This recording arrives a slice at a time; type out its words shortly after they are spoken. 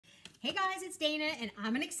Hey guys, it's Dana and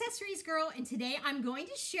I'm an accessories girl, and today I'm going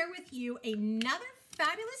to share with you another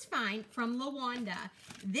fabulous find from Lawanda.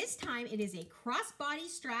 This time it is a crossbody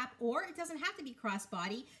strap, or it doesn't have to be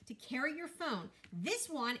crossbody, to carry your phone. This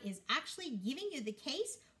one is actually giving you the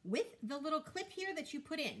case with the little clip here that you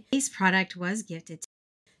put in. This product was gifted.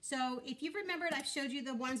 So if you've remembered, I've showed you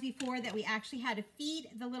the ones before that we actually had to feed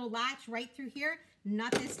the little latch right through here.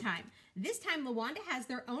 Not this time. This time Lawanda has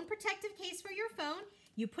their own protective case for your phone.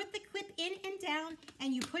 You put the clip in and down,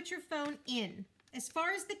 and you put your phone in. As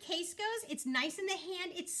far as the case goes, it's nice in the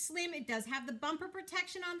hand, it's slim, it does have the bumper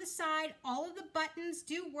protection on the side. All of the buttons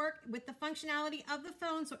do work with the functionality of the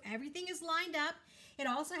phone, so everything is lined up. It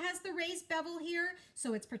also has the raised bevel here,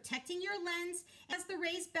 so it's protecting your lens. It has the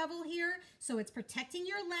raised bevel here, so it's protecting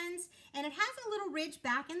your lens. And it has a little ridge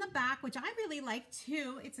back in the back, which I really like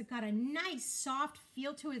too. It's got a nice soft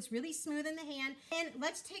feel to it. It's really smooth in the hand. And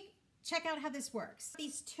let's check out how this works.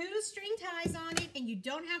 These two string ties on it, and you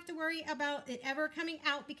don't have to worry about it ever coming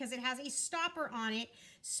out because it has a stopper on it.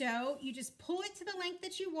 So you just pull it to the length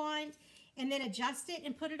that you want and then adjust it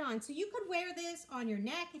and put it on. So you could wear this on your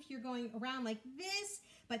neck if you're going around like this,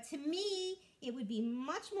 but to me, it would be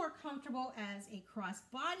much more comfortable as a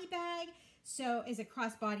crossbody bag. So as a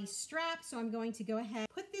crossbody strap. So I'm going to go ahead and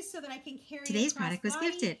put this so that I can carry Today's product was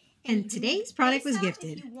gifted. And today's product was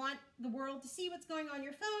gifted. If you want the world to see what's going on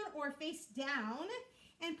your phone, or face down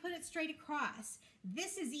and put it straight across.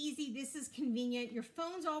 This is easy. This is convenient. Your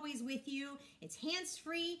phone's always with you. It's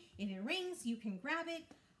hands-free. If it rings, you can grab it.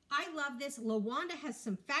 I love this. Lawanda has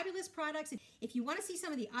some fabulous products. If you want to see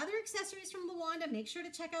some of the other accessories from Lawanda, make sure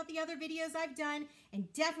to check out the other videos I've done,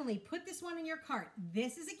 and definitely put this one in your cart.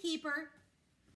 This is a keeper.